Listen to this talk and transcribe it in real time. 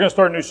We're going to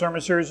start a new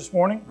sermon series this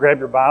morning. Grab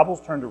your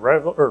Bibles, turn to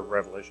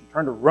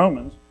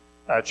Romans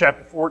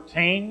chapter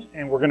 14,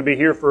 and we're going to be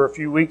here for a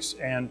few weeks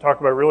and talk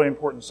about a really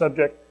important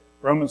subject,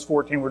 Romans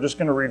 14. We're just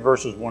going to read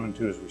verses 1 and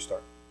 2 as we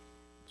start.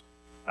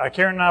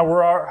 Karen and I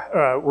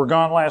were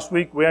gone last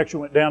week. We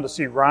actually went down to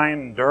see Ryan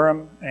in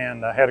Durham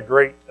and had a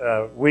great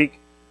week.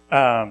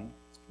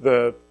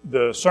 The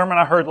sermon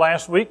I heard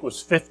last week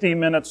was 50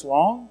 minutes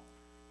long,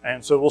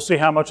 and so we'll see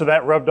how much of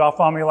that rubbed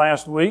off on me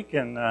last week,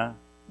 and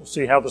we'll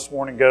see how this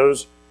morning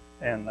goes.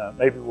 And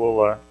maybe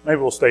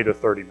we'll stay to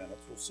 30 minutes.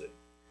 We'll see.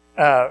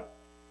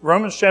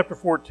 Romans chapter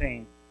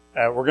 14.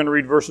 We're going to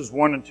read verses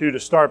 1 and 2 to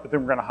start, but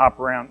then we're going to hop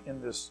around in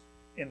this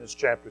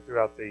chapter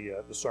throughout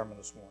the sermon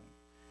this morning.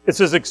 It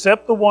says,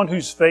 "Except the one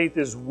whose faith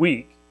is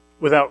weak,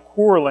 without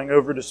quarreling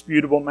over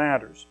disputable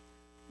matters.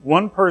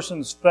 One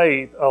person's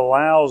faith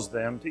allows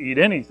them to eat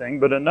anything,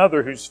 but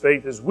another whose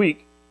faith is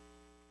weak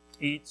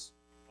eats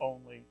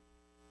only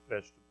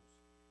vegetables."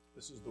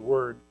 This is the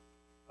word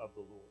of the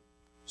Lord.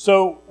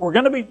 So we're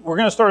going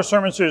to start a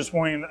sermon series this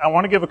morning. I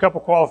want to give a couple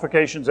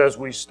qualifications as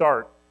we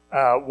start.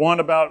 One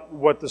about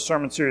what the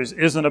sermon series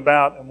isn't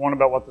about, and one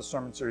about what the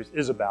sermon series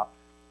is about.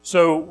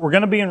 So we're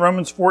going to be in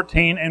Romans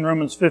 14 and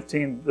Romans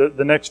 15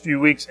 the next few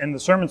weeks. And the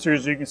sermon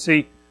series, you can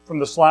see from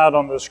the slide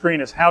on the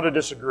screen, is how to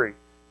disagree.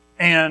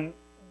 And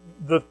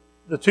the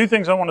two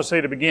things I want to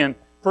say to begin,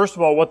 first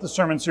of all, what the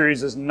sermon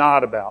series is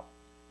not about.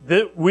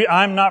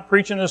 I'm not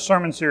preaching this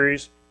sermon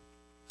series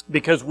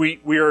because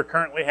we are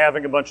currently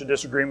having a bunch of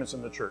disagreements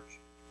in the church.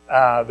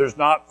 There's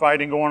not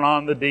fighting going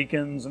on in the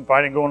deacons and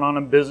fighting going on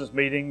in business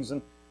meetings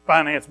and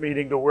finance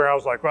meeting to where I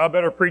was like, well, I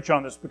better preach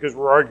on this because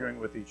we're arguing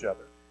with each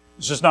other.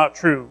 It's just not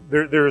true.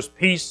 There's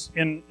peace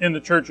in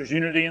the church. There's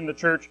unity in the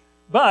church.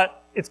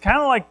 But it's kind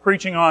of like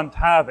preaching on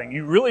tithing.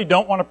 You really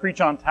don't want to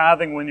preach on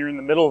tithing when you're in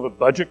the middle of a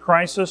budget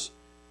crisis,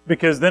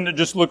 because then it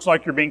just looks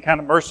like you're being kind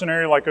of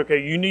mercenary, like,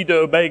 okay, you need to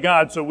obey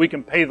God so we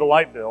can pay the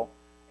light bill.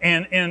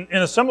 And in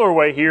a similar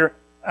way here,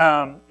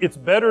 it's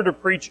better to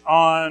preach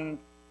on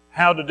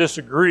how to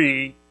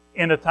disagree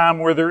in a time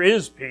where there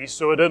is peace,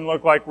 so it doesn't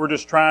look like we're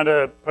just trying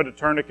to put a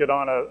tourniquet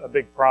on a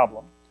big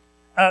problem.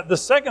 The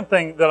second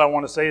thing that I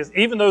want to say is,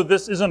 even though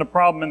this isn't a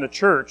problem in the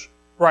church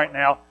right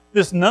now,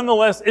 this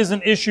nonetheless is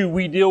an issue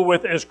we deal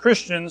with as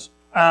Christians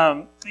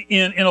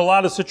in a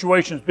lot of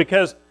situations,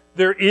 because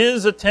there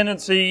is a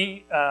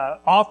tendency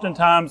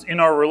oftentimes in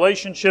our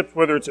relationships,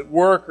 whether it's at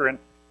work or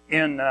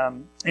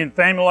in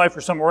family life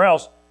or somewhere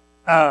else.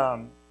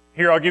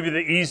 Here, I'll give you the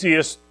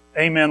easiest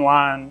amen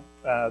line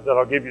that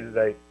I'll give you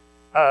today.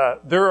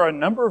 There are a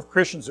number of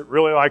Christians that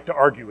really like to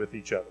argue with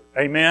each other.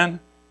 Amen?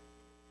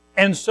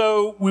 And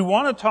so we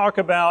want to talk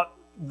about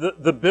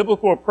the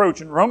biblical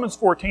approach. And Romans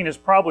 14 is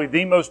probably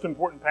the most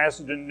important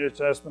passage in the New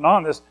Testament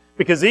on this,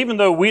 because even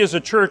though we as a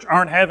church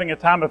aren't having a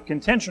time of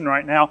contention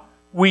right now,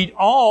 we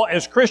all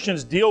as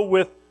Christians deal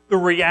with the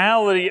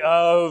reality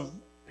of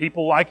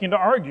people liking to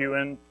argue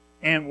and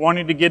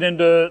wanting to get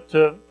into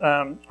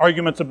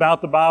arguments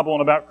about the Bible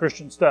and about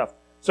Christian stuff.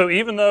 So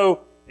even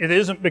though it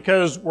isn't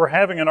because we're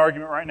having an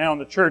argument right now in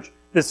the church,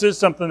 this is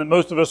something that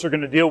most of us are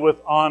going to deal with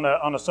on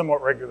a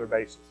somewhat regular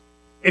basis.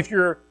 If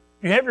you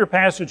have your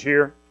passage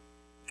here,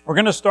 we're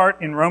going to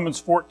start in Romans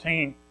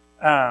 14,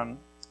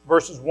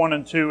 verses 1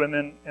 and 2, and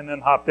then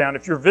hop down.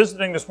 If you're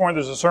visiting this morning,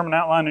 there's a sermon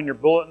outline in your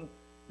bulletin.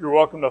 You're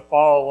welcome to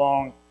follow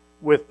along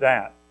with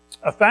that.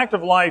 A fact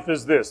of life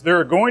is this: there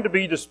are going to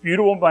be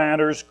disputable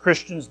matters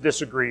Christians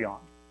disagree on.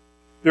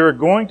 There are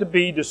going to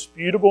be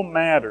disputable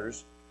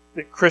matters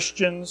that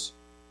Christians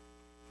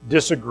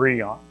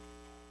disagree on.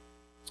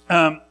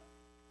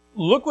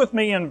 Look with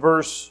me in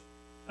verse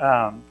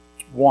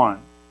 1.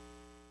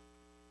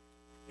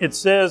 It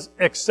says,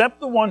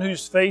 "Except the one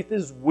whose faith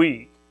is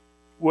weak,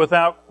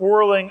 without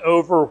quarreling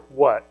over"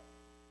 what?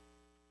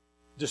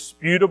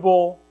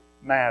 Disputable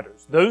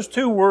matters. Those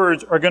two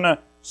words are going to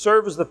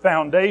serve as the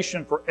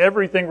foundation for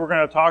everything we're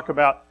going to talk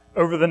about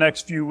over the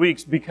next few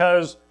weeks,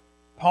 because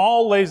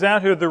Paul lays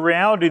out here the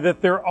reality that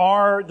there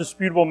are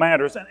disputable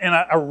matters. And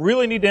I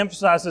really need to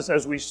emphasize this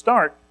as we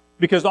start,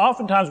 because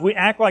oftentimes we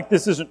act like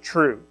this isn't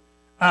true.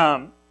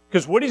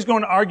 Because what he's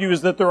going to argue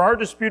is that there are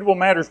disputable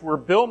matters where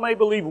Bill may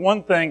believe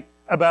one thing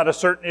about a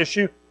certain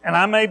issue, and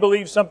I may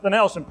believe something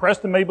else, and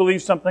Preston may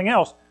believe something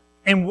else.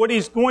 And what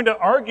he's going to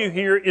argue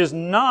here is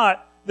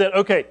not that,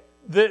 okay,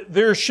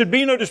 there should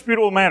be no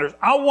disputable matters.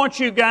 I want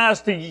you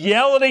guys to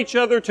yell at each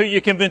other till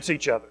you convince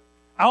each other.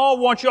 I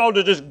want you all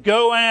to just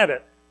go at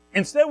it.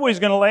 Instead, what he's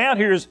going to lay out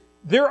here is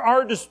there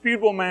are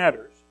disputable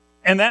matters.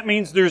 And that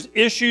means there's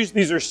issues.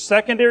 These are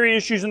secondary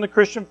issues in the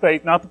Christian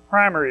faith, not the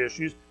primary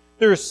issues.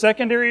 There are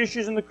secondary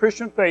issues in the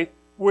Christian faith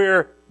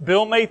where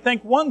Bill may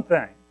think one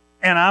thing,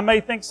 and I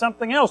may think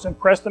something else, and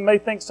Preston may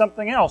think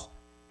something else.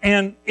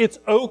 And it's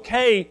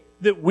okay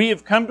that we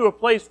have come to a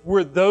place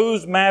where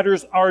those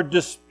matters are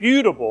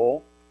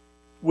disputable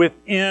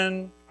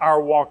within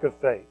our walk of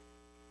faith.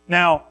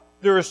 Now,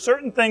 there are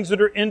certain things that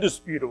are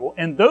indisputable,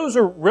 and those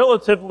are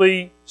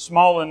relatively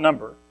small in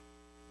number.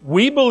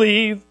 We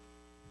believe,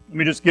 let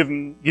me just give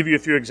you a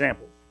few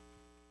examples.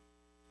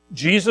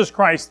 Jesus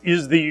Christ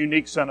is the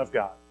unique Son of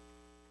God.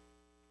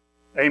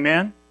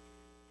 Amen?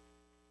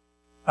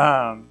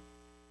 At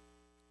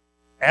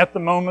the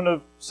moment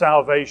of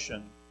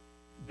salvation,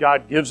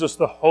 God gives us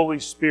the Holy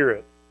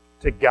Spirit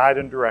to guide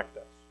and direct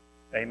us.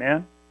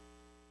 Amen?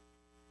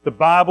 The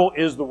Bible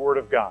is the Word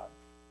of God.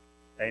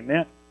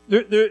 Amen?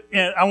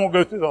 And I won't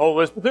go through the whole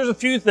list, but there's a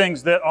few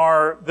things that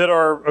are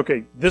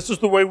okay, this is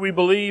the way we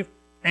believe,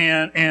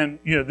 and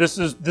this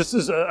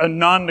is a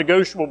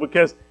non-negotiable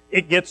because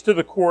it gets to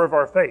the core of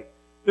our faith.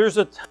 There's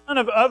a ton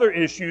of other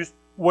issues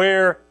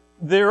where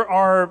there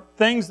are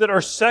things that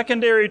are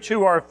secondary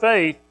to our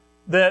faith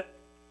that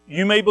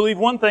you may believe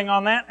one thing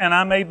on that, and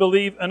I may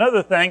believe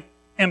another thing.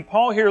 And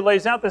Paul here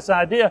lays out this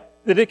idea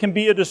that it can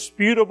be a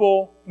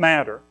disputable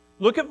matter.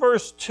 Look at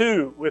verse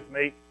 2 with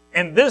me.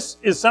 And this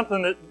is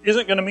something that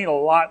isn't going to mean a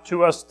lot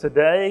to us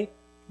today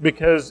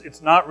because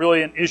it's not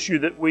really an issue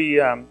that we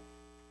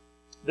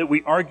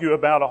argue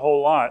about a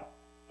whole lot.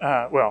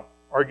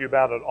 Argue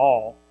about at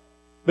all.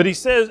 But he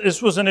says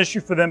this was an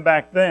issue for them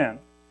back then.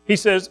 He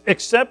says,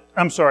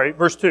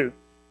 verse 2.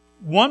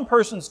 One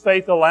person's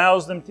faith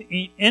allows them to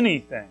eat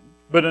anything,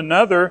 but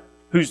another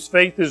whose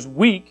faith is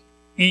weak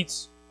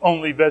eats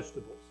only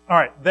vegetables. All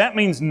right, that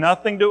means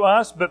nothing to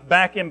us, but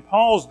back in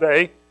Paul's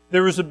day,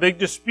 there was a big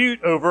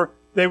dispute over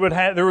there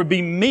would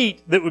be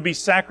meat that would be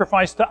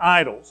sacrificed to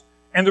idols.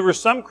 And there were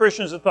some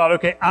Christians that thought,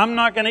 okay, I'm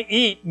not going to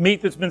eat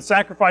meat that's been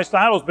sacrificed to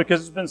idols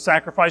because it's been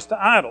sacrificed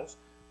to idols.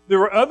 There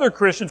were other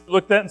Christians who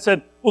looked at it and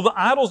said, well, the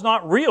idol's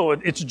not real.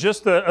 It's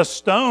just a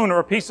stone or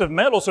a piece of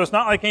metal, so it's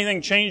not like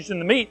anything changed in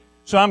the meat.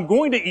 So I'm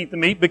going to eat the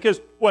meat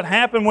because what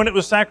happened when it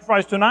was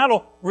sacrificed to an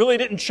idol really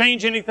didn't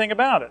change anything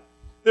about it.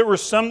 There were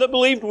some that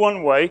believed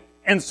one way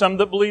and some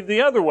that believed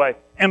the other way.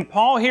 And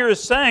Paul here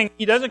is saying,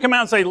 he doesn't come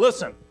out and say,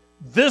 listen,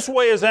 this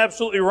way is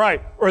absolutely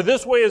right, or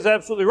this way is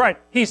absolutely right.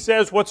 He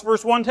says, what's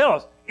verse 1 tell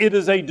us? It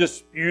is a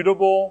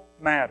disputable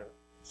matter.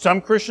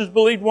 Some Christians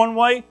believed one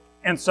way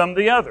and some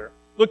the other.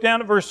 Look down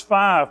at verse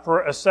 5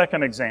 for a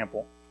second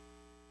example.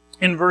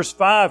 In verse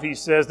 5, he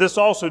says, this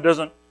also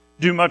doesn't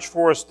do much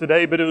for us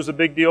today, but it was a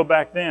big deal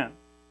back then.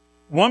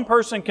 One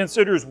person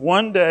considers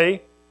one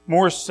day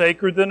more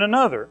sacred than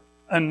another.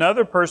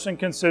 Another person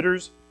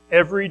considers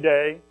every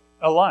day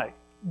alike.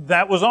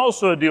 That was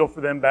also a deal for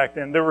them back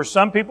then. There were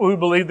some people who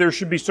believed there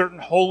should be certain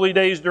holy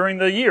days during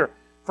the year.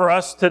 For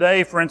us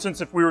today, for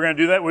instance, if we were going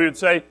to do that, we would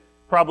say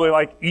probably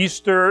like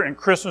Easter and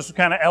Christmas would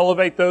kind of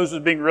elevate those as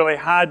being really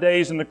high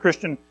days in the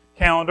Christian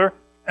calendar.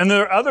 And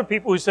there are other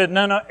people who said,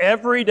 no,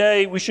 every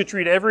day, we should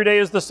treat every day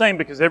as the same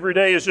because every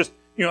day is just,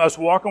 us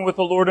walking with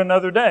the Lord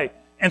another day.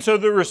 And so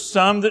there were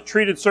some that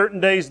treated certain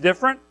days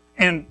different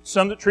and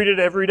some that treated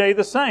every day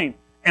the same.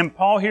 And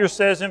Paul here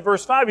says in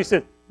verse 5, he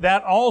said,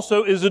 that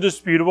also is a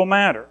disputable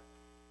matter.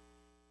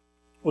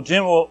 Well,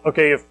 Jim,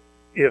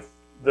 if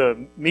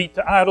the meat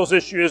to idols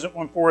issue isn't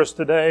one for us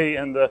today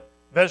and the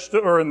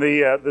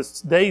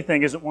this day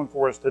thing isn't one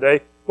for us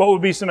today, what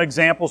would be some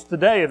examples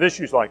today of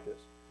issues like this?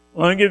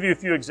 Let me give you a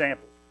few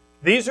examples.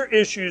 These are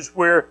issues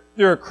where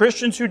there are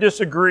Christians who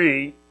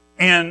disagree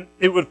and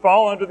it would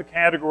fall under the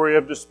category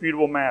of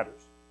disputable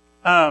matters.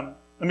 Let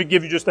me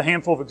give you just a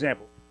handful of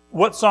examples.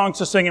 What songs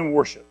to sing in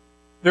worship?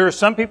 There are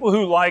some people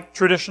who like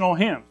traditional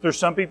hymns. There's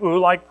some people who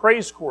like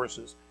praise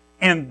choruses.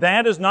 And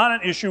that is not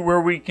an issue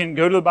where we can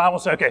go to the Bible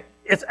and say, okay,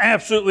 it's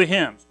absolutely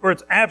hymns or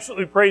it's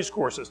absolutely praise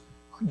choruses.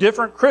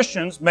 Different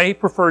Christians may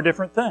prefer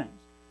different things.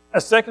 A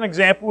second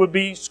example would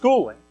be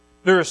schooling.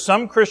 There are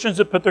some Christians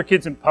that put their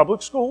kids in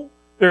public school.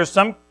 There are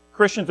some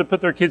Christians that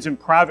put their kids in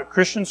private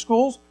Christian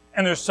schools.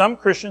 And there's some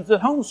Christians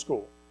that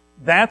homeschool.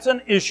 That's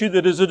an issue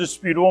that is a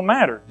disputable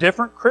matter.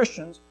 Different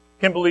Christians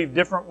can believe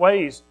different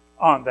ways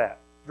on that.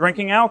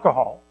 Drinking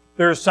alcohol.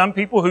 There are some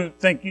people who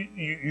think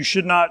you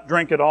should not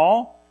drink at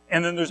all,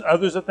 and then there's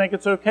others that think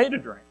it's okay to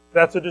drink.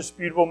 That's a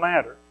disputable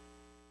matter.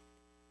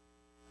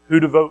 Who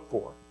to vote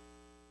for?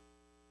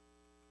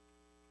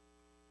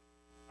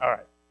 All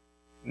right.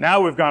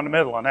 Now we've gone to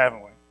meddling,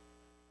 haven't we?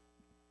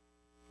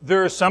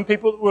 There are some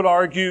people that would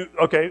argue,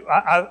 okay,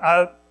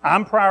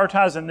 I'm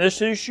prioritizing this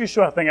issue,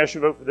 so I think I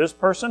should vote for this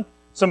person.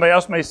 Somebody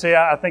else may say,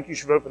 I think you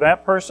should vote for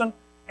that person,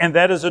 and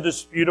that is a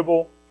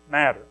disputable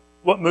matter.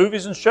 What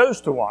movies and shows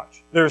to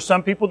watch? There are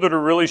some people that are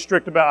really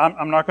strict about,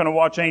 I'm not going to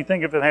watch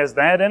anything if it has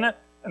that in it,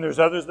 and there's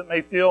others that may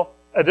feel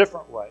a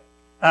different way.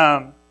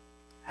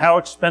 How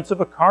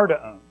expensive a car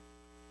to own?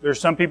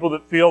 There's some people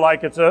that feel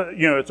like it's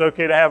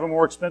okay to have a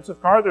more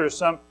expensive car. There are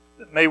some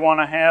that may want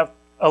to have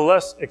a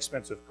less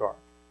expensive car.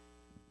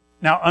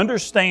 Now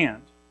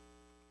understand,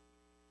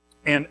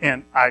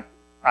 and I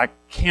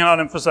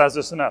cannot emphasize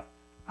this enough,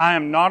 I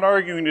am not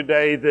arguing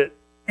today that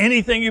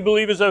anything you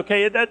believe is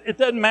okay. It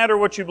doesn't matter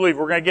what you believe.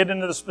 We're going to get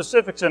into the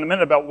specifics in a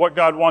minute about what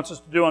God wants us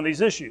to do on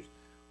these issues.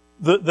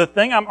 The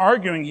thing I'm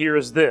arguing here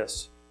is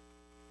this,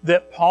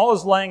 that Paul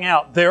is laying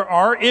out, there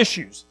are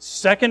issues,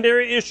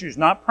 secondary issues,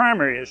 not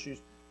primary issues.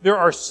 There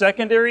are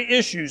secondary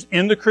issues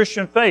in the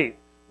Christian faith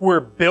where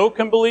Bill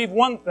can believe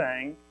one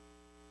thing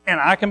and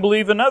I can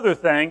believe another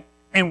thing,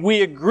 and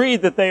we agree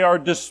that they are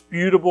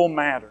disputable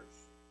matters.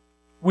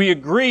 We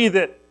agree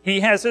that he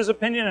has his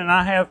opinion and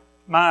I have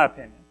my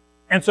opinion.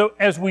 And so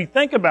as we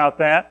think about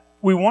that,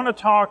 we want to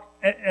talk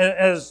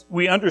as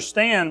we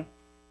understand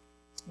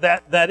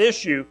that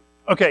issue.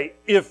 Okay,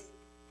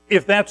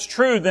 if that's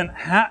true, then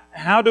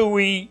how do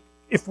we,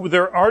 if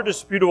there are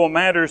disputable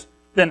matters,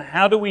 then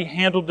how do we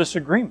handle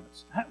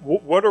disagreements?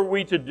 What are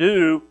we to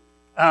do?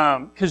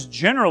 Because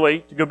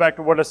generally, to go back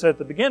to what I said at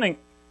the beginning,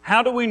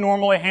 how do we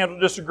normally handle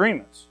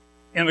disagreements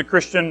in the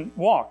Christian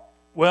walk?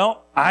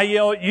 Well, I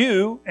yell at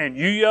you and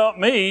you yell at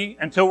me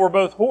until we're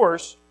both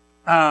hoarse,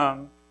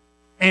 and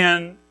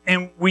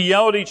we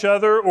yell at each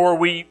other, or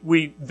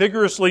we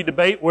vigorously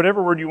debate,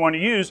 whatever word you want to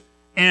use,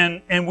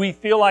 and we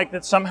feel like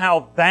that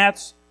somehow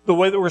that's the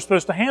way that we're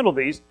supposed to handle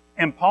these.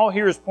 And Paul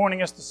here is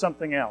pointing us to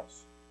something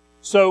else.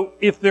 So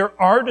if there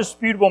are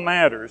disputable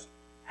matters,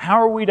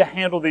 how are we to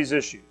handle these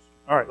issues?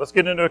 All right, let's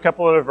get into a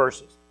couple other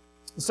verses.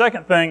 The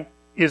second thing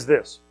is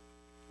this: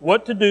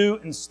 what to do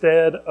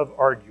instead of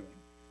arguing.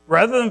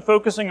 Rather than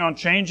focusing on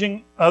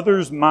changing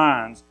others'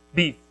 minds,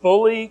 be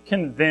fully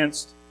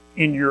convinced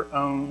in your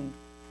own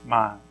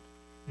mind.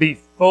 Be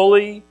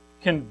fully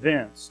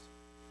convinced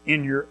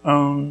in your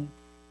own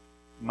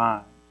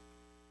mind.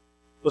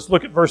 Let's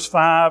look at verse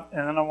 5,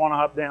 and then I want to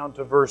hop down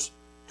to verse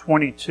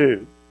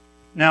 22.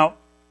 Now,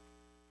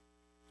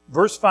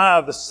 verse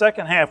 5, the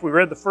second half, we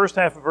read the first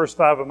half of verse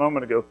 5 a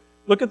moment ago.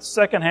 Look at the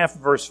second half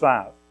of verse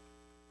 5.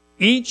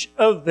 Each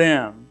of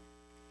them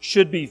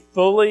should be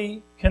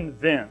fully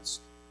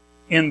convinced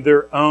in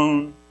their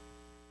own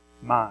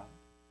mind.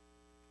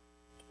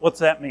 What's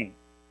that mean?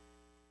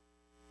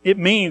 It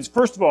means,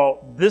 first of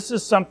all, this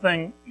is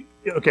something,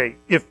 okay,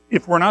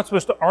 if we're not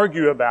supposed to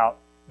argue about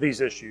these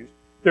issues,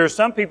 there are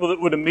some people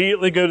that would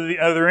immediately go to the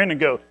other end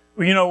and go,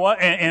 well, you know what,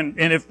 and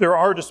if there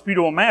are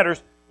disputable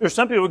matters, there's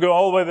some people who go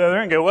all the way to the other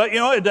end and go, well, you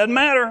know what, it doesn't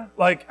matter.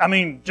 Like, I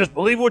mean, just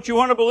believe what you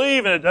want to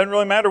believe, and it doesn't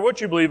really matter what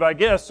you believe, I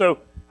guess. So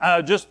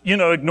just,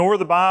 ignore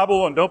the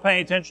Bible and don't pay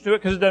any attention to it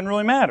because it doesn't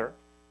really matter.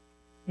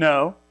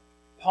 No.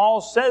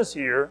 Paul says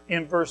here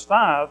in verse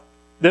 5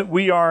 that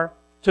we are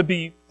to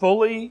be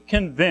fully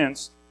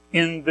convinced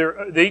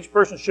each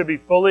person should be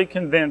fully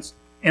convinced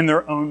in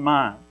their own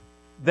mind.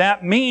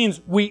 That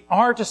means we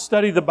are to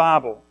study the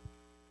Bible.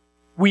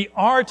 We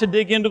are to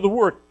dig into the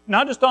Word,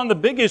 not just on the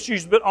big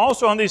issues, but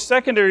also on these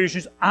secondary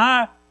issues.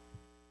 I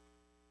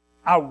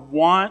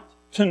want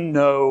to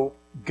know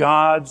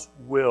God's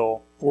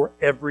will for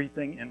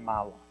everything in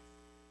my life.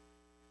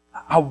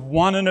 I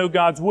want to know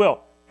God's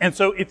will. And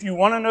so if you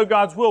want to know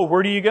God's will,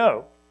 where do you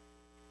go?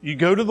 You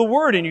go to the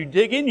Word and you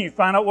dig in and you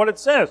find out what it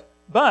says.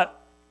 But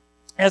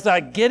as I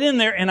get in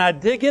there and I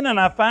dig in and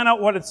I find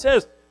out what it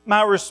says,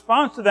 my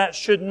response to that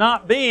should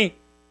not be,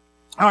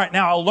 all right,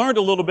 now I learned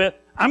a little bit.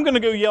 I'm going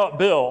to go yell at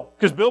Bill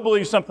because Bill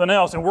believes something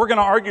else, and we're going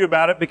to argue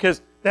about it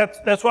because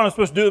that's what I'm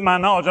supposed to do with my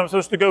knowledge. I'm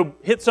supposed to go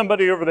hit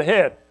somebody over the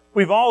head.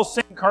 We've all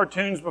seen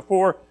cartoons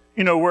before,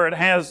 where it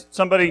has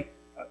somebody,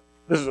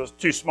 this is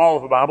too small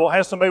of a Bible, it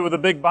has somebody with a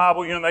big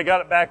Bible, they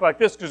got it back like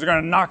this because they're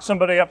going to knock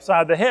somebody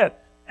upside the head.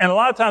 And a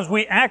lot of times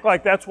we act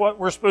like that's what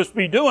we're supposed to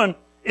be doing,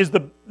 is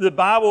the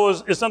Bible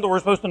is something we're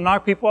supposed to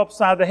knock people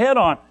upside the head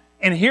on.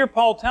 And here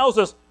Paul tells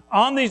us,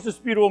 on these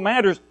disputable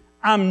matters,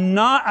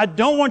 I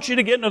don't want you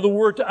to get into the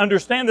Word to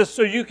understand this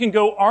so you can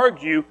go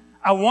argue.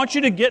 I want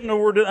you to get into the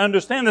Word to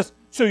understand this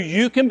so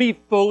you can be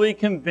fully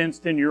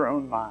convinced in your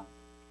own mind.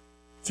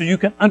 So you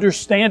can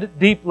understand it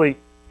deeply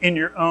in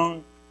your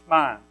own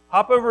mind.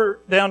 Hop over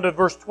down to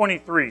verse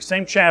 23,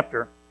 same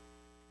chapter,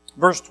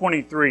 verse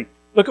 23.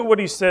 Look at what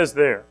he says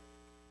there.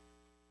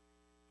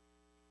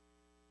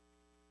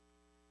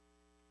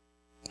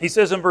 He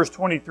says in verse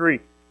 23,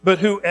 but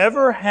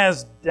whoever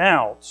has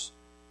doubts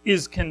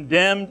is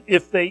condemned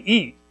if they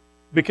eat,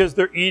 because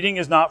their eating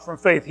is not from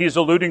faith. He's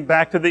alluding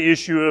back to the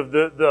issue of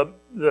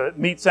the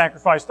meat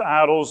sacrificed to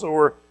idols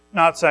or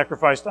not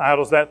sacrificed to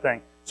idols, that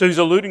thing. So he's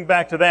alluding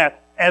back to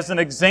that as an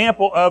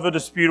example of a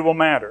disputable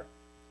matter.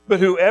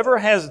 But whoever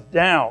has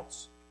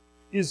doubts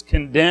is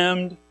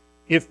condemned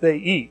if they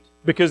eat,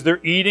 because their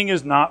eating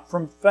is not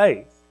from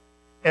faith.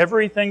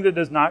 Everything that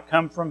does not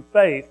come from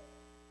faith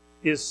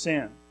is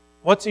sin.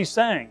 What's he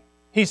saying?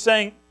 He's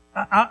saying,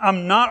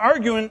 I'm not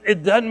arguing.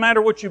 It doesn't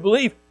matter what you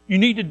believe. You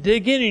need to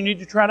dig in. You need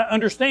to try to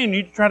understand. You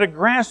need to try to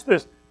grasp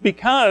this,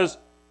 because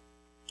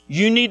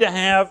you need to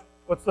have,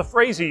 what's the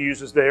phrase he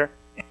uses there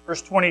in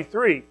verse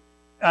 23?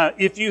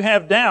 If you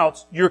have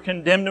doubts, you're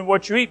condemned in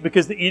what you eat,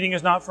 because the eating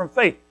is not from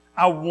faith.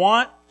 I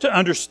want to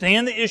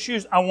understand the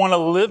issues. I want to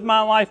live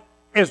my life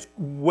as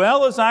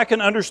well as I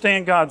can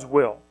understand God's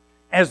will.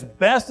 As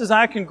best as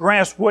I can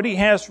grasp what He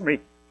has for me.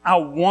 I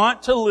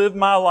want to live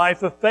my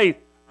life of faith,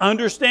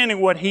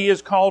 understanding what He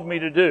has called me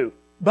to do.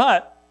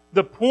 But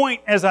the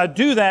point as I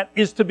do that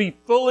is to be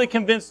fully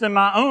convinced in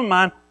my own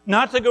mind,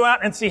 not to go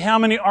out and see how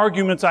many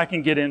arguments I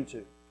can get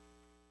into.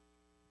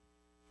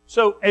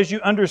 So as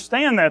you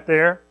understand that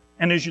there,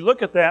 and as you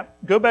look at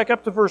that, go back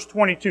up to verse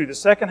 22, the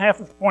second half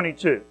of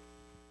 22.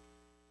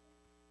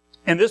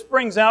 And this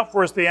brings out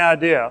for us the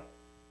idea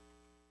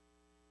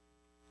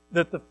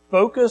that the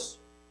focus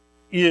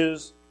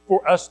is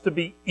for us to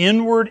be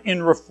inward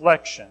in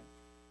reflection,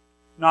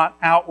 not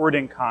outward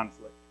in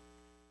conflict.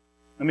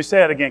 Let me say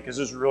that again, because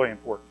this is really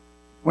important.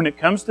 when it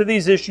comes to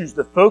these issues,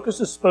 the focus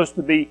is supposed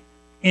to be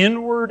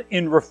inward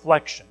in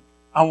reflection.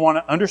 I want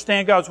to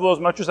understand God's will as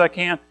much as I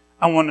can.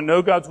 I want to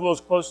know God's will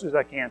as close as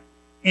I can.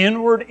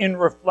 Inward in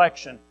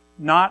reflection,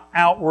 not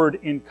outward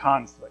in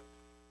conflict.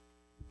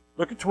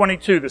 Look at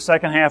 22, the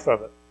second half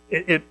of it.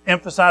 It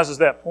emphasizes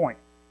that point.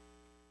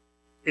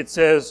 It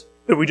says,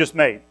 that we just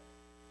made.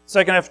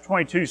 Second half of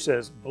 22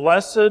 says,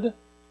 "Blessed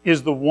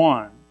is the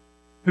one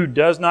who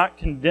does not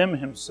condemn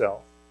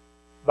himself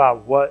by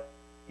what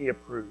he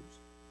approves."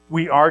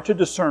 We are to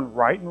discern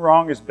right and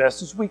wrong as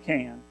best as we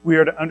can. We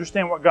are to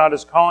understand what God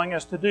is calling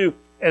us to do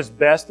as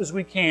best as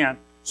we can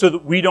so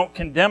that we don't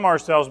condemn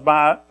ourselves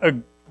by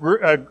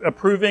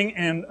approving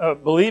and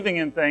believing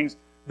in things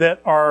that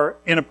are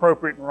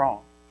inappropriate and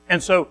wrong.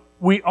 And so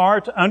we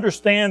are to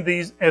understand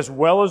these as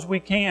well as we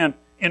can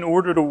in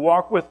order to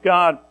walk with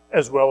God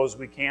as well as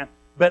we can.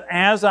 But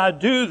as I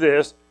do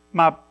this,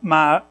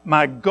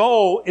 my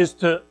goal is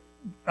to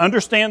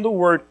understand the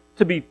Word,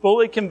 to be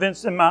fully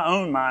convinced in my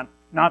own mind,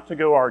 not to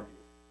go argue.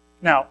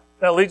 Now,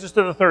 that leads us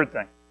to the third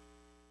thing.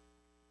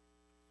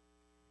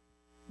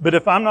 But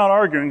if I'm not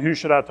arguing, who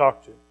should I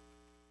talk to?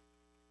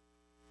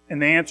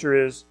 And the answer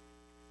is,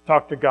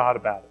 talk to God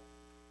about it.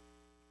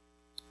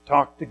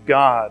 Talk to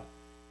God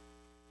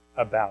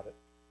about it.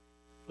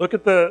 Look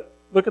at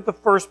the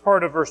first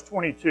part of verse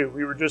 22.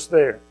 We were just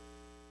there.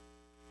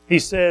 He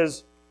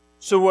says,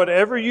 "So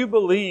whatever you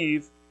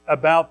believe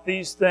about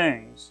these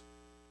things,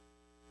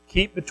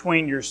 keep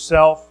between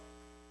yourself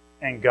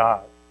and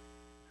God."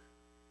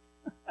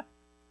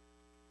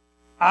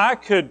 I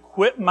could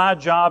quit my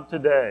job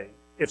today.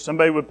 If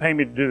somebody would pay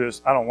me to do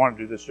this, I don't want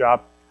to do this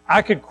job.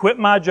 I could quit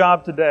my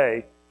job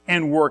today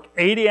and work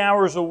 80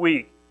 hours a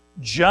week.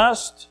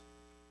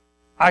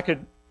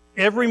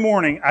 Every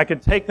morning I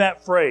could take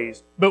that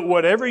phrase, "But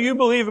whatever you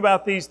believe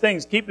about these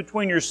things, keep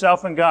between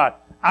yourself and God."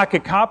 I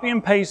could copy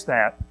and paste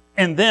that,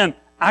 and then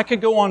I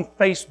could go on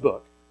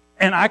Facebook,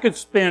 and I could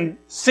spend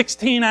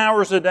 16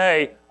 hours a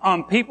day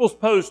on people's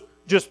posts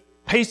just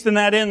pasting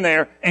that in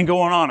there and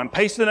going on, and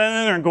pasting that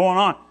in there and going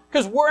on.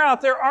 Because we're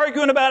out there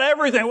arguing about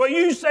everything. Well,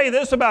 you say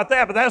this about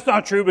that, but that's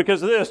not true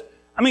because of this.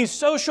 I mean,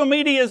 social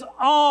media is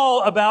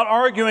all about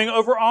arguing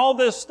over all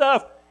this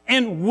stuff.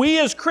 And we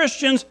as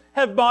Christians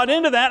have bought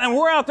into that, and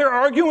we're out there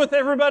arguing with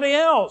everybody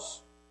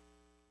else.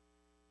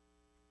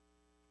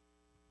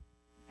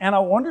 And I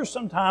wonder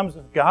sometimes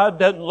if God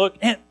doesn't look...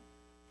 And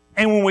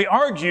when we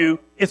argue,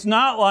 it's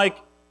not like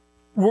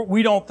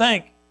we don't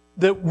think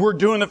that we're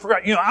doing it for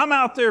God. You know, I'm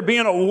out there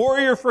being a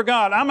warrior for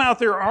God. I'm out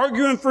there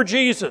arguing for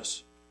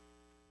Jesus.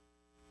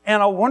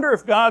 And I wonder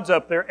if God's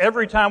up there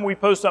every time we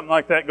post something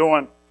like that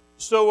going,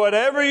 "So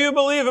whatever you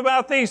believe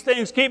about these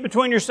things, keep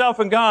between yourself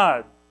and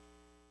God."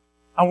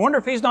 I wonder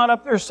if He's not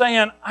up there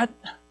saying,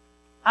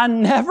 I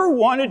never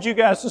wanted you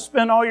guys to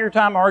spend all your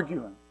time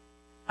arguing.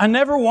 I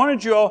never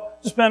wanted you all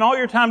to spend all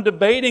your time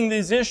debating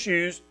these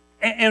issues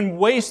and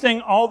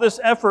wasting all this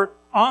effort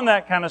on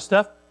that kind of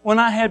stuff when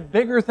I had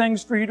bigger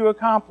things for you to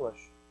accomplish.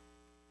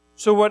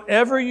 So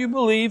whatever you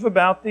believe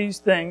about these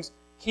things,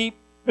 keep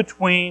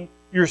between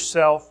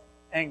yourself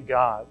and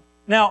God.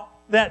 Now,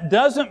 that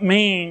doesn't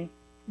mean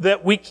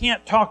that we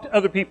can't talk to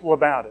other people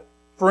about it.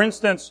 For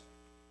instance,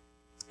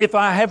 if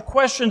I have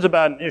questions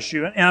about an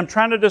issue and I'm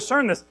trying to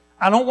discern this,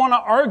 I don't want to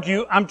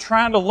argue, I'm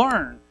trying to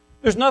learn.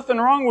 There's nothing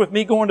wrong with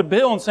me going to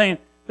Bill and saying,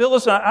 "Bill,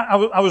 listen,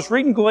 I was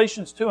reading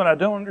Galatians 2 and I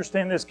don't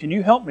understand this. Can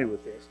you help me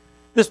with this?"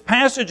 This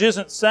passage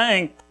isn't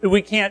saying that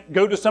we can't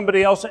go to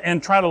somebody else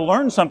and try to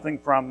learn something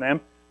from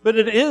them, but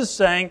it is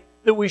saying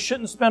that we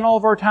shouldn't spend all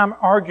of our time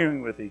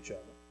arguing with each other.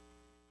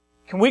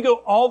 Can we go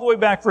all the way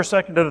back for a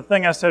second to the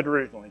thing I said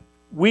originally?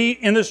 We,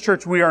 in this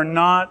church, we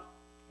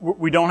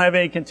don't have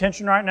any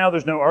contention right now.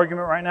 There's no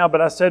argument right now.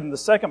 But I said, and the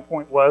second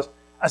point was,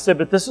 I said,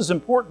 but this is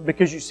important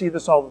because you see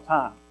this all the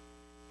time.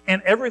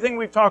 And everything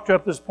we've talked to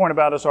up to this point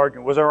about us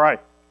arguing was all right.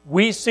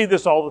 We see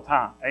this all the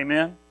time.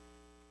 Amen?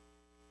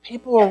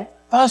 People are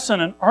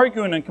fussing and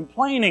arguing and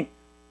complaining.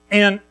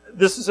 And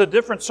this is a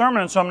different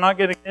sermon, so I'm not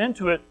getting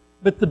into it.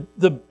 But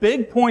the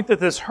big point that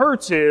this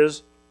hurts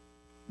is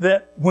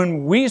that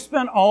when we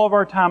spend all of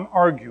our time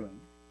arguing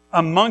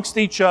amongst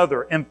each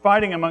other and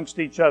fighting amongst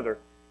each other,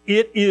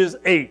 it is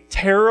a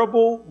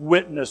terrible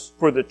witness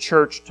for the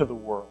church to the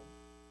world.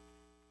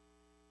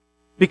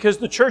 Because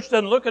the church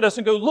doesn't look at us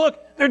and go, "Look,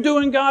 they're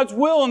doing God's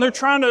will and they're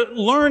trying to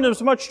learn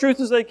as much truth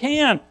as they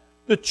can."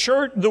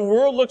 The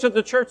world looks at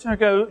the church and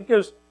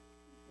goes,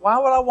 "Why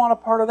would I want a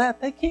part of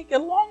that? They can't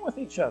get along with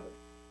each other.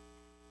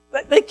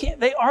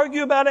 They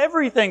argue about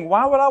everything.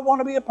 Why would I want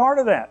to be a part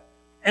of that?"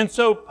 And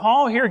so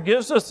Paul here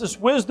gives us this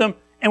wisdom,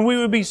 and we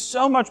would be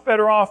so much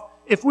better off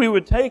if we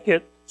would take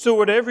it. So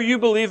whatever you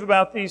believe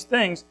about these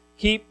things,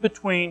 keep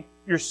between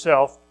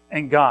yourself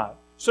and God.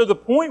 So the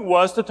point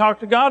was to talk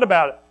to God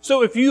about it.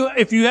 So if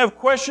you have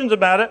questions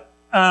about it,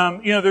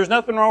 there's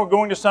nothing wrong with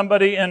going to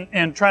somebody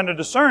and trying to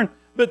discern.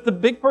 But the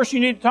big person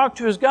you need to talk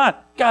to is God.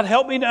 God,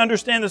 help me to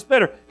understand this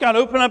better. God,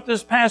 open up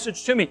this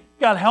passage to me.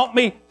 God, help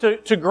me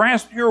to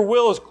grasp your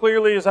will as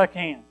clearly as I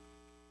can.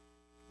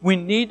 We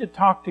need to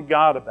talk to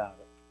God about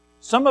it.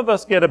 Some of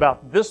us get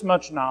about this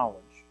much knowledge.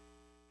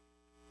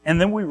 And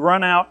then we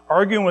run out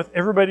arguing with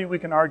everybody we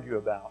can argue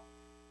about.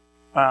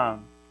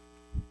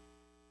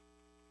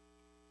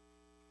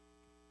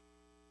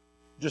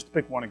 Just to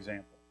pick one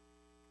example.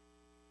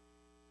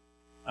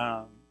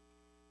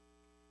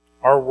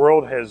 Our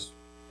world has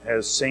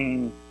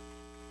seen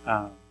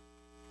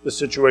the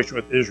situation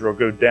with Israel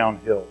go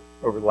downhill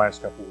over the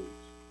last couple of weeks.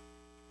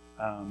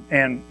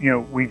 And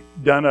we're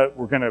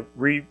going to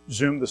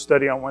resume the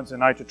study on Wednesday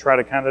night to try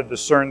to kind of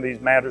discern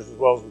these matters as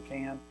well as we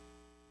can.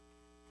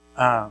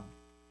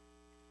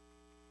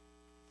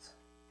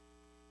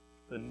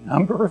 The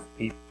number of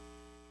people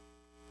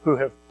who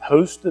have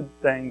posted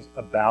things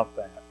about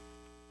that.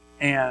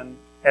 And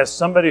as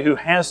somebody who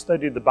has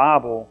studied the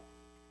Bible,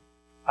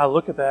 I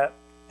look at that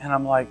and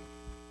I'm like,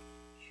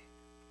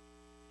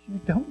 you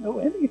don't know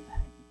anything.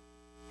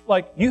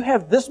 Like, you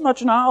have this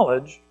much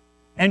knowledge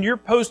and you're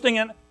posting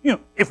it.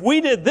 If we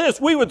did this,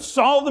 we would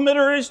solve the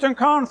Middle Eastern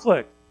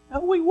conflict.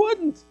 No, we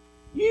wouldn't.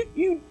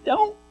 You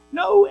don't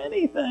know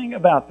anything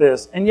about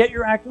this, and yet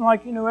you're acting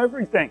like you know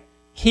everything.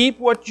 Keep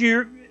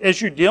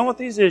as you're dealing with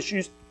these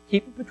issues,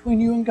 keep it between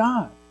you and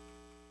God.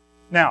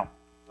 Now,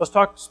 let's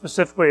talk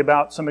specifically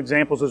about some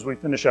examples as we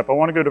finish up. I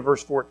want to go to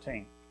verse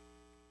 14.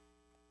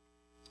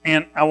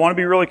 And I want to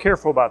be really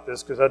careful about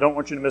this because I don't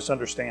want you to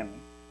misunderstand me.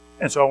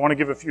 And so I want to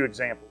give a few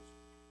examples.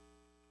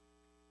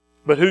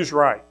 But who's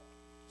right?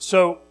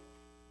 So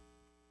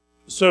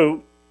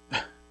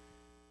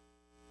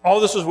all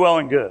this is well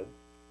and good.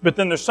 But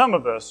then there's some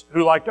of us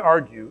who like to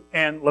argue.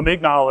 And let me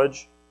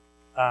acknowledge,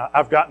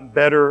 I've gotten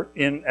better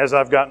as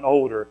I've gotten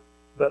older.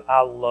 But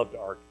I love to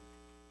argue.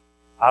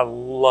 I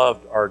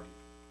love to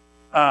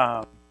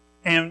argue.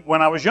 And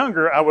when I was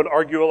younger, I would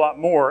argue a lot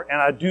more. And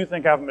I do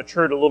think I've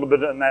matured a little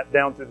bit in that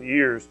down through the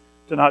years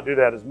to not do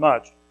that as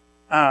much.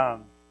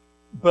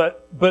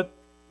 But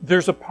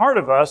there's a part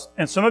of us,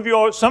 and some of you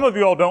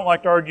all don't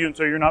like to argue, and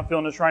so you're not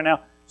feeling this right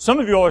now. Some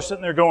of you all are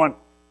sitting there going,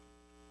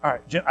 all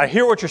right, Jim, I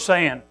hear what you're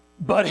saying,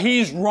 but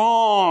he's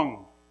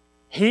wrong.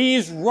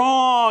 He's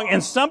wrong.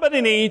 And somebody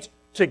needs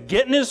to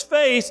get in his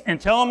face and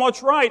tell him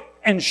what's right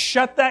and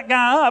shut that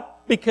guy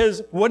up,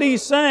 because what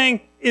he's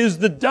saying is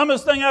the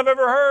dumbest thing I've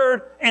ever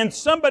heard, and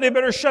somebody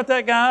better shut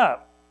that guy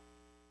up.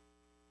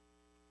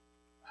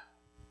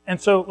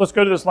 And so let's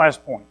go to this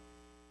last point.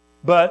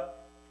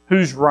 But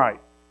who's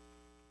right?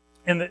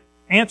 And the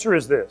answer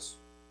is this.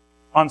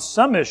 On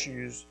some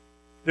issues,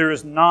 there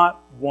is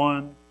not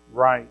one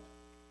right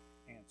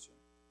answer.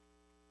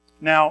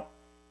 Now,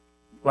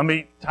 let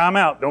me time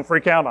out. Don't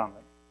freak out on me.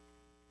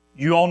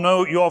 You all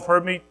have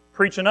heard me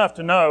preach enough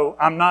to know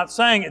I'm not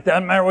saying it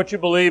doesn't matter what you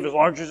believe as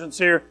long as you're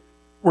sincere.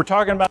 We're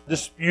talking about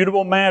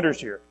disputable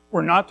matters here.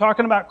 We're not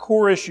talking about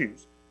core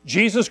issues.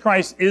 Jesus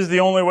Christ is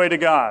the only way to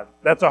God.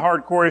 That's a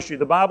hardcore issue.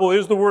 The Bible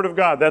is the Word of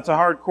God. That's a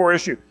hardcore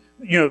issue.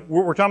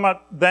 We're talking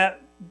about that.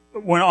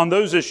 When on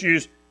those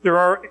issues, there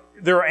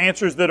are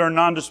answers that are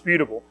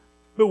non-disputable.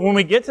 But when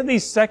we get to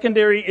these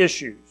secondary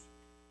issues,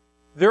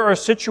 there are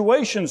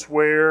situations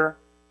where,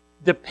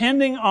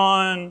 depending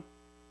on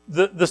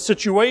the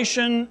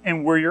situation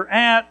and where you're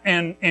at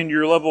and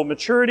your level of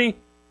maturity,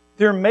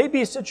 there may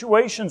be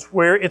situations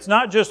where it's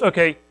not just,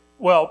 okay,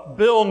 well,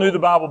 Bill knew the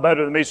Bible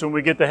better than me, so when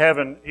we get to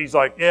heaven, he's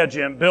like, yeah,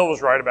 Jim, Bill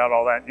was right about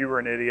all that, and you were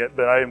an idiot,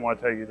 but I didn't want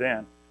to tell you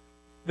then.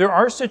 There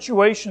are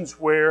situations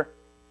where,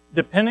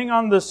 depending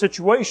on the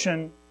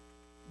situation,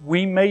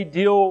 we may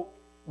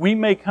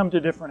come to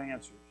different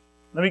answers.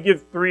 Let me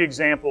give 3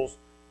 examples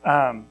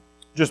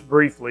just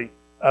briefly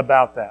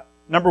about that.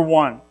 Number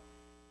one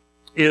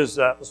is,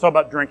 let's talk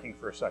about drinking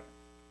for a second.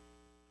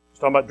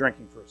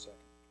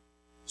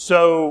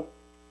 So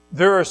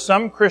there are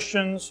some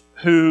Christians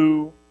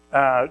who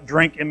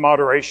drink in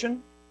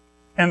moderation,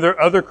 and there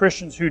are other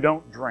Christians who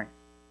don't drink.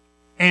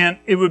 And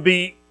it'd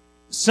be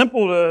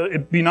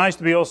nice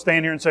to be able to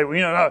stand here and say, well,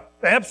 no,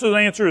 the absolute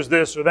answer is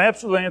this or the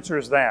absolute answer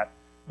is that.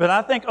 But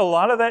I think a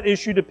lot of that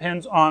issue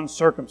depends on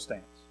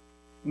circumstance.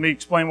 Let me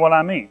explain what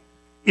I mean.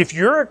 If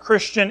you're a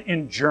Christian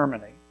in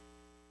Germany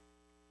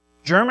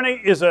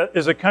is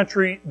a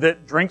country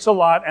that drinks a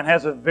lot and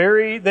has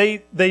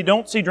they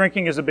don't see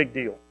drinking as a big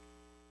deal.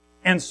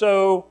 And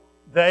so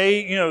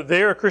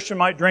there a Christian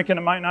might drink and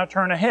it might not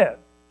turn a head.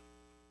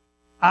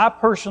 I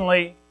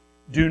personally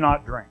do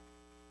not drink.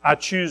 I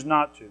choose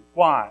not to.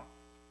 Why?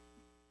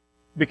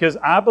 Because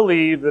I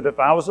believe that if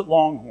I was at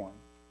Longhorn,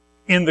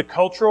 in the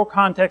cultural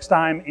context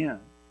I'm in,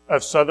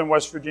 of southern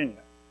West Virginia,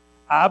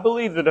 I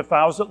believe that if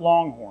I was at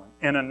Longhorn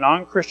and a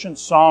non-Christian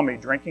saw me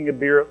drinking a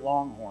beer at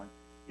Longhorn,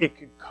 it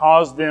could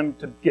cause them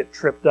to get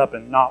tripped up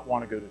and not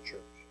want to go to church.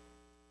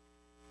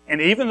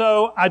 And even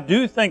though I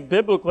do think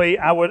biblically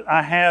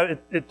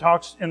it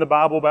talks in the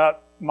Bible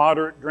about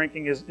moderate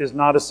drinking is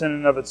not a sin in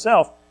and of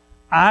itself,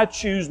 I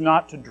choose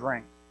not to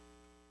drink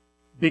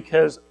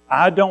because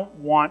I don't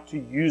want to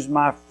use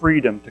my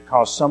freedom to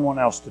cause someone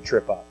else to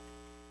trip up.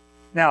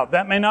 Now,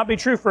 that may not be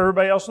true for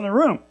everybody else in the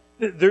room.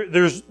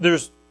 There's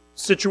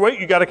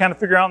you got to kind of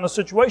figure out in the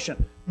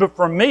situation. But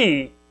for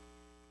me,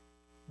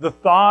 the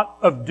thought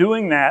of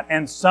doing that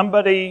and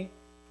somebody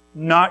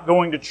not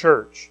going to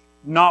church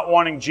not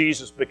wanting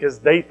Jesus because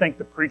they think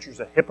the preacher's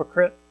a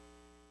hypocrite,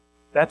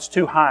 that's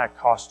too high a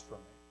cost for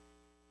me.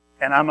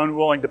 And I'm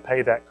unwilling to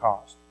pay that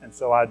cost. And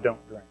so I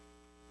don't drink.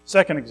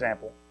 Second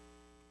example.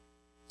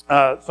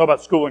 Let's talk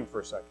about schooling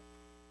for a second.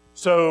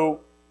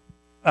 So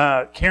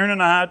Karen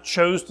and I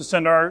chose to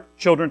send our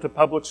children to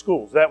public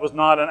schools. That was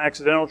not an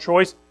accidental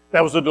choice.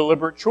 That was a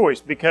deliberate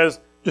choice because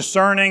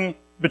discerning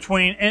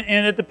between,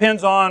 and it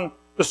depends on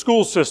the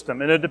school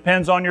system, and it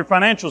depends on your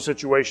financial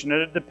situation,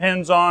 and it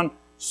depends on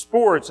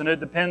sports, and it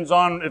depends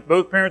on if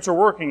both parents are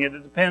working, and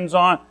it depends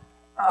on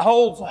a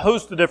whole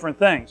host of different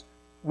things.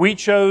 We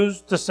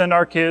chose to send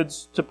our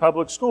kids to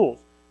public schools.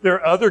 There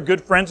are other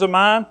good friends of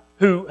mine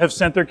who have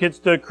sent their kids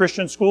to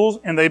Christian schools,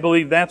 and they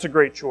believe that's a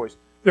great choice.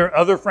 There are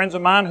other friends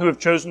of mine who have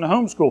chosen to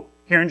homeschool.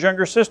 Karen's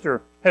younger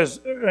sister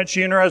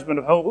she and her husband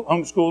have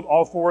homeschooled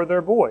all 4 of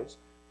their boys.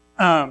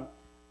 I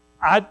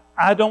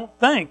don't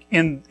think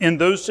in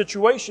those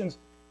situations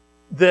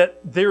that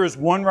there is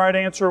one right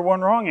answer or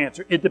one wrong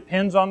answer. It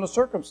depends on the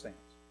circumstance.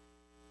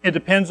 It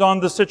depends on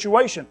the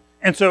situation.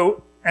 And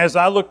so as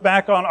I look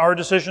back on our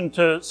decision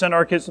to send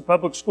our kids to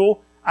public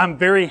school, I'm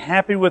very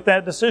happy with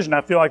that decision.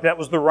 I feel like that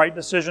was the right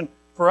decision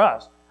for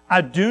us. I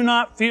do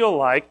not feel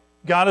like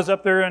God is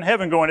up there in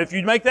heaven going, if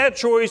you make that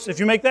choice, if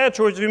you make that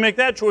choice, if you make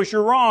that choice,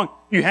 you're wrong.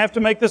 You have to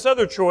make this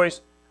other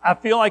choice. I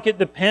feel like it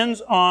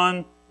depends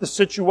on the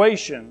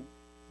situation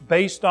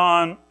based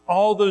on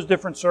all those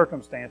different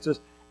circumstances.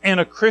 And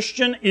a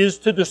Christian is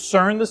to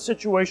discern the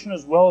situation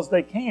as well as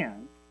they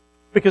can,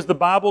 because the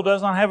Bible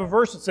does not have a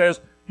verse that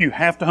says you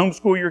have to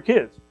homeschool your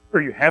kids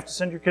or you have to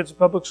send your kids to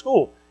public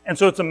school. And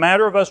so it's a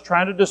matter of us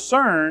trying to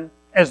discern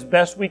as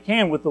best we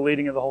can with the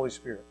leading of the Holy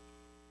Spirit.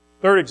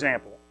 Third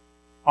example,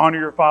 honor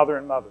your father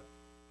and mother.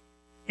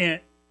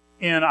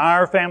 In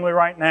our family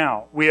right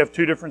now, we have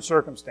 2 different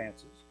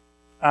circumstances.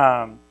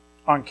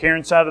 On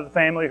Karen's side of the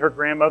family, her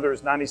grandmother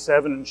is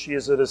 97 and she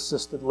is at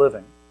assisted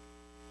living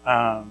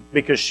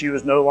because she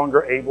was no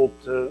longer able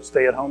to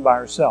stay at home by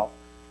herself.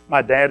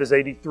 My dad is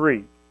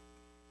 83,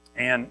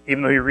 and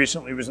even though he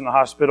recently was in the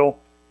hospital,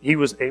 he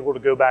was able to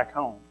go back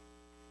home.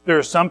 There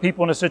are some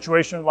people in a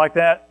situation like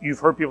that, you've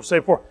heard people say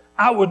before,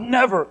 I would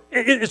never,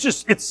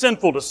 it's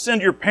sinful to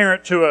send your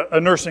parent to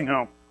a nursing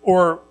home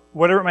or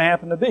whatever it may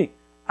happen to be.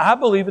 I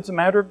believe it's a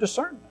matter of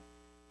discernment.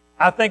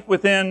 I think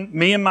within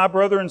me and my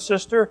brother and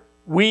sister,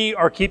 we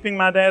are keeping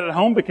my dad at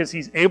home because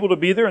he's able to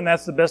be there, and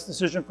that's the best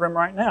decision for him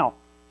right now.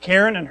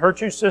 Karen and her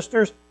 2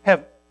 sisters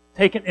have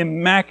taken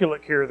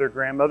immaculate care of their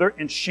grandmother,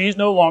 and she's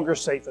no longer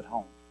safe at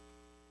home.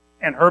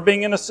 And her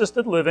being in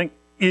assisted living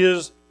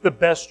is the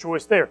best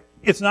choice there.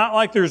 It's not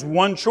like there's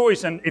one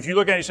choice, and if you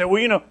look at it, you say,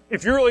 well,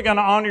 if you're really going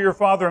to honor your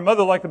father and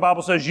mother like the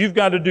Bible says, you've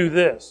got to do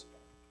this.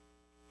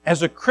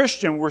 As a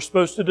Christian, we're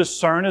supposed to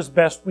discern as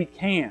best we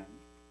can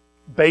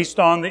based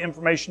on the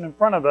information in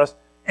front of us.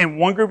 And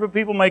one group of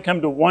people may come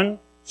to one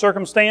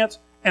circumstance,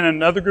 and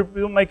another group of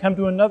people may come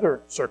to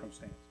another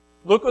circumstance.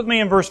 Look with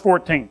me in verse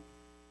 14.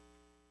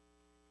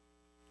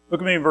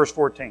 Look at me in verse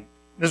 14.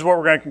 This is what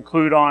we're going to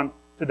conclude on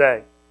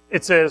today.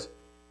 It says,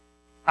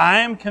 I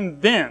am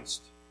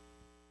convinced,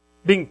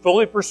 being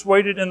fully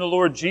persuaded in the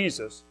Lord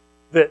Jesus,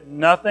 that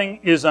nothing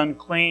is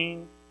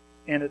unclean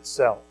in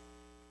itself.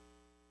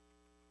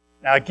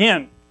 Now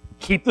again,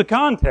 keep the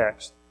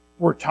context.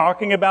 We're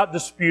talking about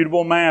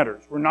disputable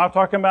matters. We're not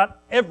talking about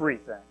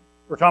everything.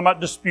 We're talking about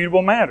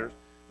disputable matters.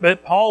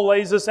 But Paul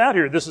lays this out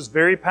here. This is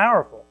very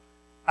powerful.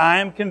 I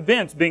am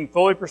convinced, being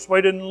fully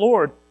persuaded in the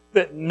Lord,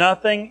 that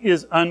nothing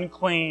is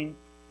unclean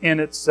in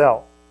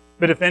itself.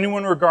 But if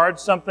anyone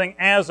regards something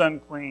as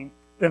unclean,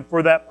 then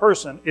for that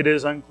person it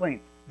is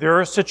unclean. There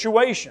are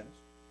situations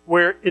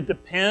where it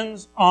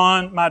depends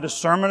on my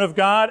discernment of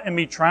God and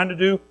me trying to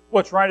do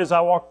what's right as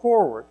I walk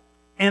forward.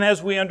 And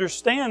as we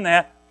understand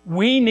that,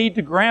 we need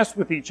to grasp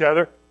with each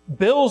other,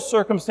 Bill's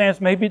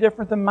circumstance may be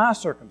different than my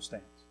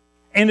circumstance.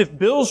 And if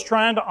Bill's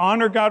trying to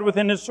honor God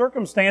within his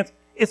circumstance,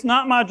 it's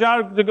not my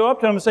job to go up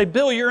to him and say,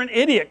 Bill, you're an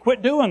idiot.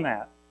 Quit doing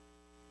that.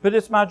 But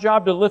it's my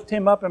job to lift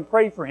him up and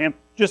pray for him,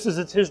 just as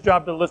it's his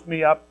job to lift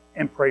me up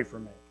and pray for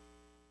me.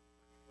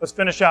 Let's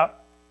finish out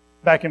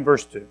back in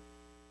verse 2.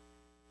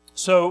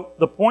 So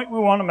the point we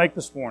want to make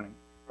this morning,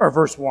 or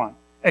verse 1,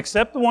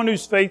 accept the one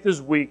whose faith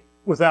is weak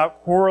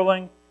without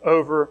quarreling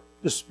over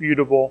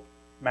disputable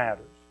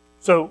matters.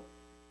 So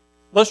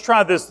let's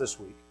try this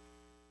week.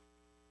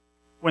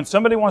 When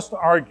somebody wants to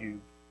argue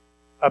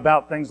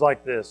about things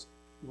like this,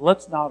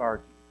 let's not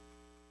argue.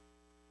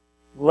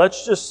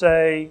 Let's just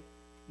say,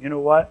 you know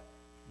what?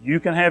 You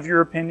can have your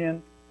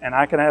opinion and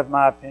I can have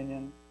my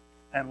opinion,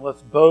 and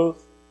let's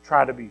both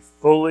try to be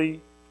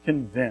fully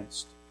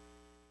convinced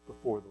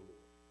before the Lord.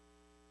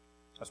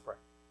 Let's pray.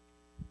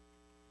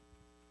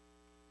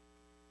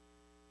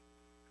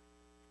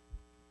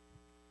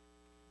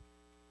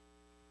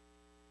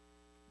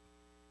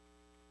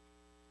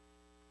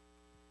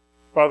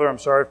 Father, I'm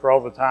sorry for all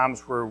the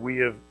times where we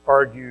have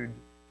argued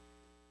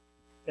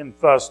and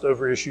fussed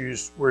over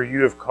issues where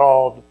you have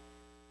called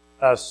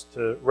us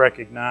to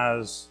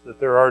recognize that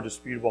there are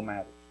disputable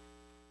matters.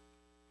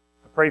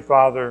 I pray,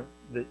 Father,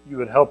 that you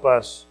would help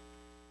us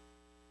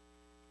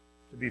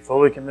to be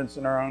fully convinced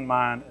in our own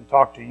mind and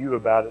talk to you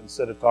about it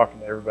instead of talking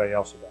to everybody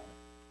else about it.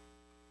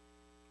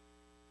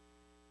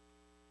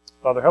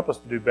 Father, help us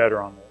to do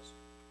better on this,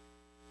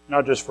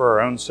 not just for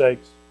our own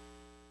sakes,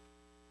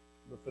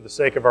 but for the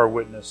sake of our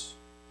witness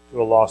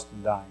to a lost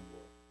and dying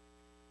world.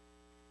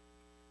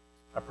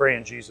 I pray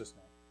in Jesus'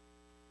 name.